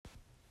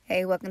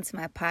Hey, welcome to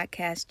my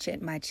podcast,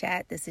 Chit My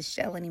Chat. This is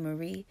Shelly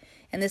Marie,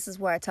 and this is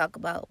where I talk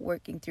about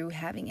working through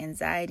having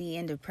anxiety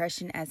and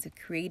depression as a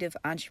creative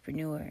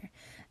entrepreneur.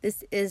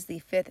 This is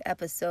the 5th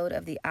episode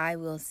of the I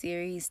Will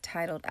series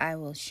titled I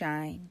Will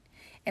Shine.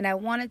 And I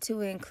wanted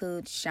to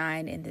include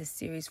shine in this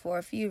series for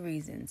a few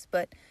reasons,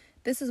 but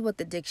this is what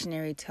the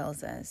dictionary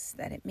tells us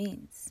that it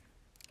means.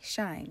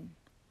 Shine.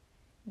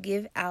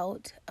 Give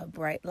out a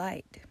bright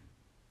light.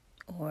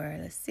 Or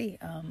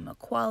a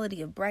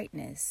quality of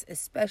brightness,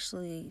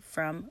 especially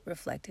from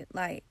reflected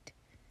light.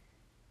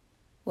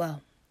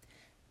 Well,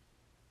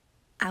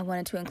 I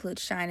wanted to include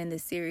shine in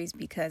this series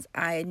because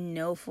I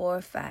know for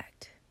a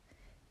fact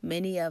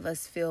many of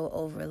us feel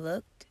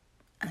overlooked,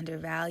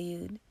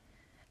 undervalued,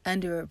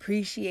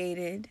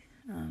 underappreciated,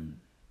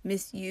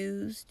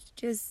 misused.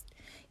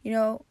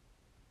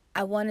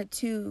 I wanted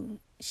to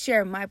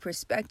share my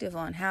perspective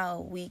on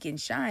how we can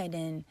shine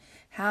and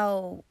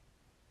how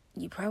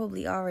you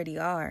probably already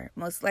are.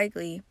 Most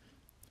likely,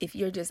 if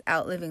you're just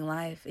out living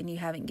life and you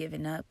haven't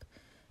given up,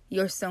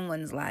 you're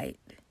someone's light.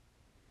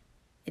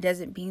 It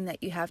doesn't mean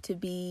that you have to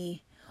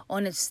be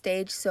on a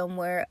stage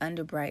somewhere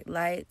under bright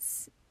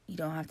lights. You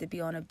don't have to be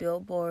on a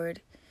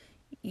billboard.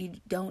 You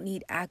don't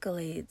need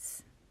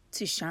accolades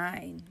to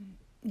shine.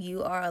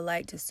 You are a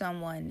light to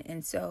someone.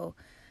 And so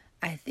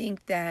I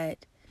think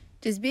that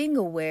just being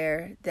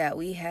aware that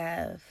we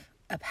have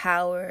a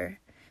power,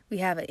 we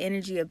have an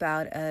energy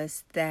about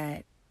us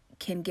that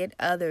can get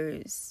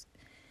others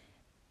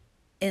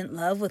in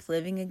love with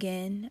living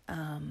again,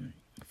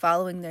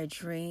 following their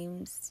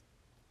dreams.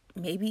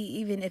 Maybe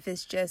even if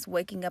it's just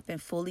waking up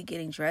and fully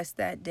getting dressed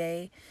that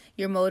day,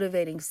 you're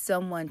motivating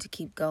someone to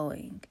keep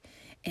going.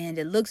 And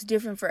it looks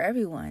different for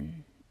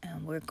everyone.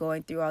 We're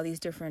going through all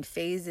these different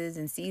phases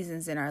and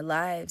seasons in our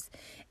lives.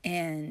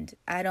 And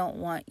I don't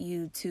want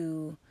you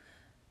to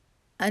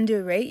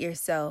underrate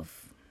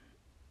yourself.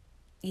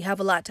 You have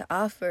a lot to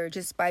offer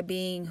just by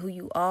being who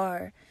you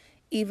are.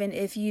 Even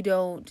if you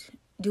don't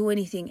do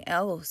anything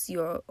else,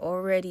 you're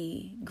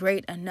already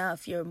great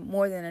enough. You're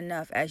more than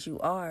enough as you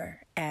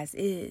are, as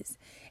is.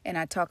 And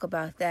I talk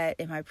about that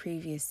in my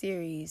previous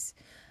series,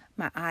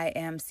 my I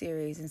Am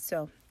series. And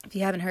so if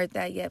you haven't heard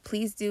that yet,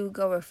 please do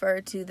go refer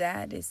to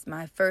that. It's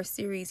my first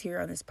series here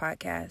on this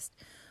podcast.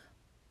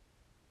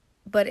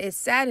 But it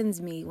saddens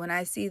me when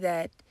I see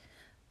that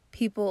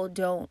people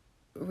don't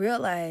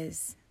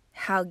realize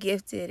how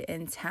gifted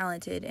and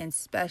talented and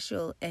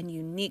special and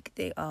unique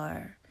they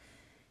are.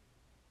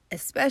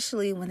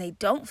 Especially when they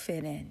don't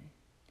fit in.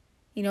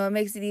 It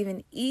makes it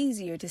even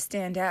easier to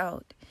stand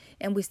out.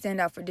 And we stand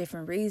out for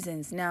different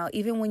reasons. Now,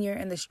 even when you're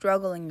in the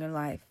struggle in your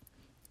life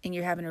and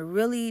you're having a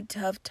really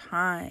tough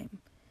time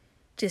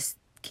just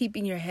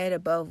keeping your head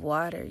above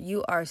water,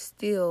 you are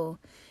still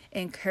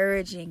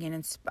encouraging and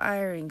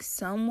inspiring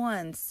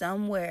someone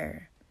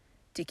somewhere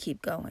to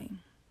keep going.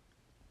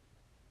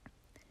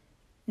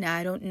 Now,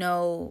 I don't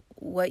know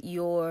what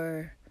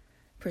your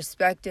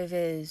perspective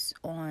is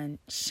on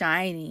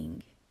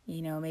shining.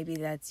 Maybe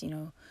that's,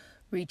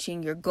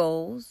 reaching your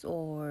goals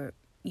or,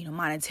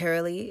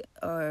 monetarily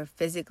or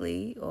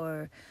physically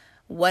or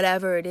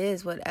whatever it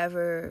is,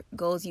 whatever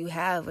goals you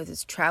have, whether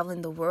it's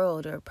traveling the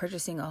world or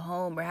purchasing a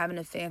home or having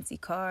a fancy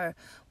car,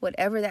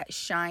 whatever that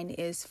shine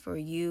is for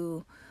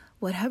you,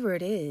 whatever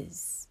it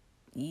is,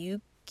 you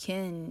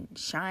can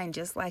shine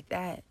just like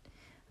that.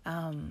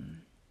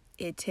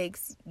 It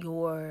takes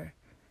your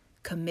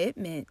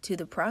commitment to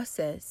the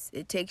process.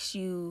 It takes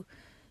you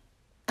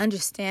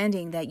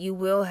understanding that you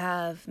will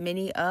have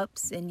many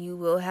ups and you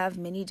will have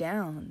many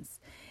downs.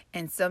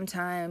 And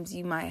sometimes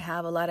you might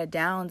have a lot of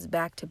downs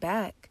back to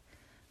back,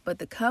 but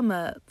the come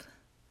up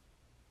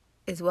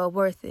is well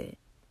worth it.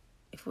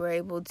 If we're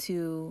able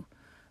to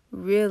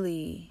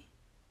really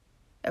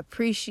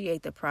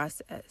appreciate the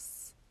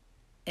process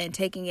and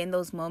taking in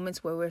those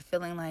moments where we're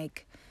feeling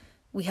like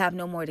we have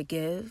no more to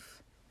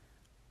give,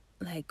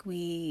 like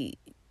we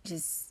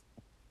just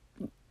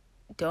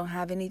don't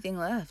have anything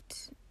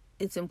left.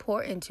 It's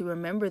important to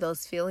remember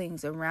those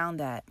feelings around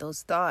that,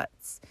 those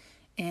thoughts,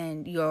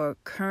 and your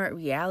current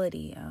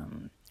reality.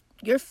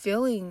 Your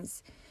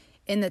feelings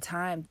in the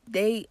time,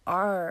 they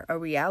are a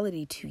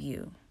reality to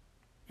you.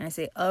 And I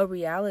say a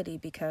reality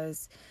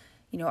because,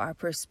 our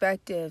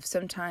perspective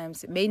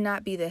sometimes may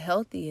not be the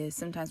healthiest.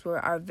 Sometimes we're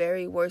our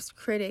very worst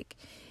critic.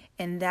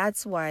 And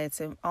that's why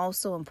it's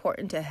also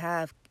important to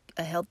have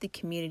a healthy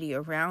community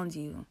around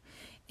you.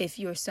 If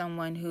you're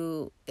someone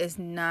who is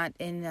not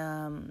in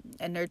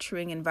a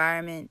nurturing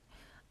environment,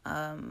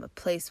 a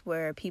place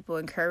where people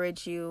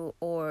encourage you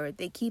or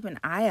they keep an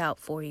eye out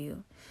for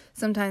you.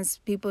 Sometimes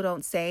people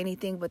don't say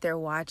anything, but they're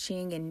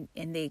watching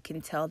and they can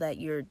tell that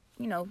you're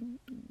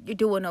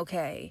doing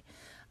okay.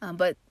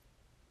 But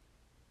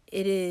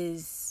it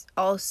is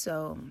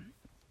also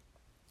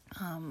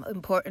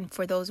important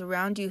for those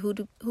around you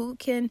who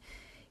can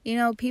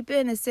peep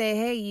in and say,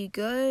 hey, you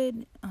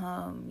good?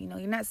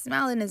 You're not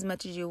smiling as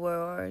much as you were,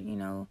 or, you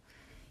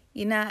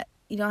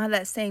don't have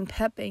that same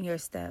pep in your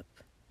step.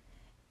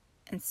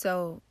 And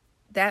so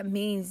that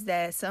means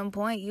that at some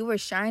point you were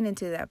shining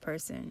to that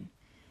person.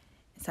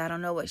 So I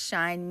don't know what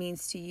shine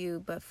means to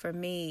you, but for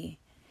me,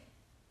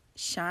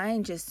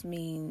 shine just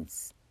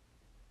means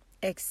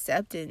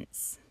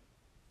acceptance.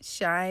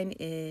 Shine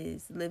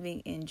is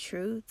living in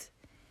truth.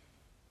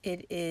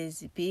 It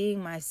is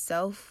being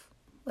myself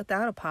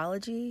without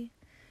apology.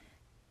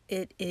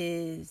 It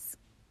is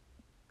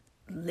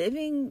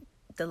living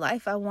the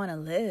life I want to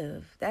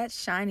live.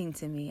 That's shining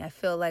to me. I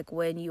feel like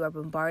when you are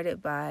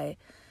bombarded by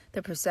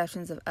the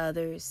perceptions of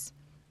others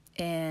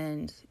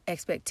and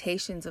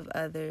expectations of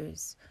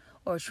others,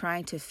 or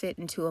trying to fit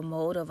into a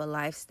mold of a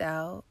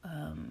lifestyle,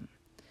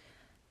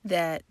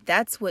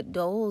 that's what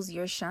dulls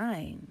your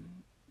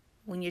shine.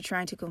 When you're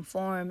trying to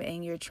conform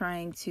and you're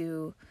trying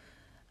to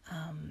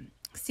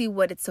see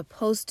what it's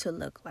supposed to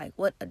look like,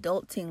 what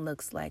adulting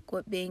looks like,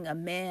 what being a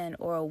man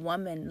or a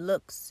woman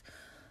looks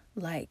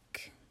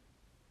like,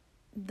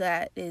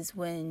 that is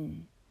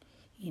when,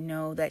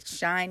 that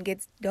shine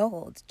gets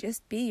dulled.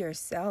 Just be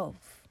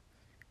yourself.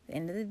 At the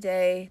end of the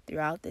day,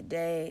 throughout the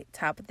day,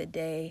 top of the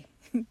day,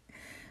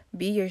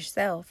 be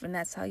yourself, and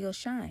that's how you'll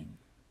shine.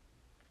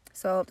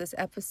 So if this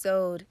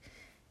episode,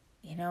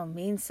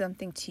 means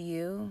something to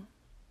you,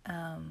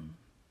 I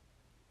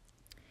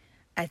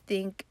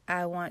think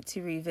I want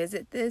to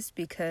revisit this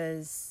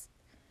because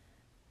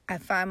I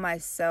find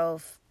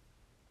myself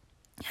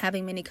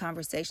having many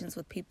conversations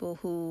with people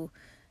who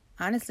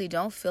honestly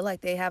don't feel like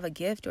they have a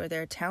gift or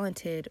they're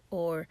talented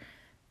or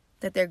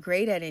that they're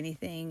great at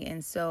anything.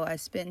 And so I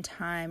spend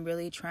time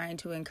really trying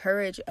to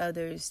encourage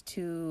others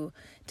to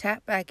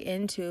tap back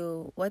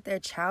into what their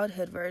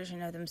childhood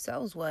version of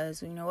themselves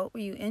was. What were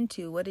you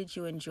into? What did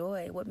you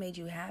enjoy? What made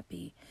you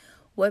happy?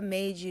 What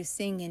made you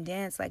sing and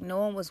dance like no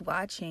one was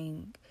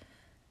watching?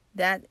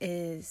 That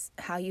is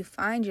how you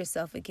find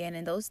yourself again.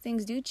 And those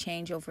things do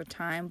change over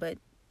time, but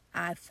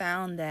I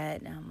found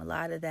that a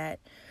lot of that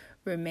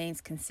remains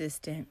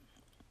consistent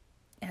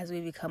as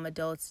we become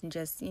adults, and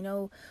just,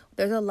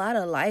 there's a lot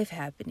of life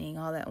happening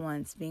all at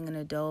once, being an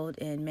adult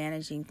and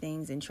managing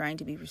things and trying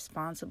to be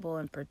responsible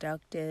and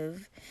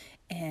productive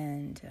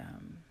and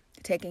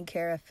taking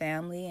care of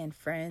family and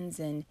friends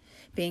and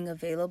being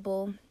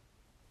available.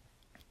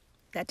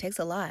 That takes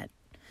a lot.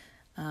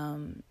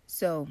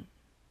 So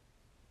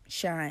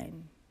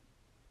shine.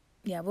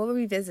 Yeah, we'll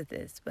revisit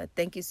this, but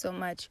thank you so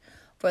much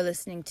for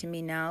listening to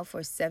me now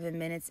for 7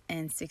 minutes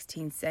and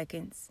 16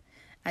 seconds.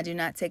 I do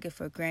not take it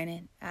for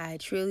granted. I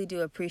truly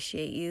do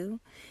appreciate you,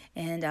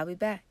 and I'll be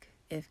back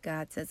if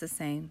God says the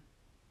same.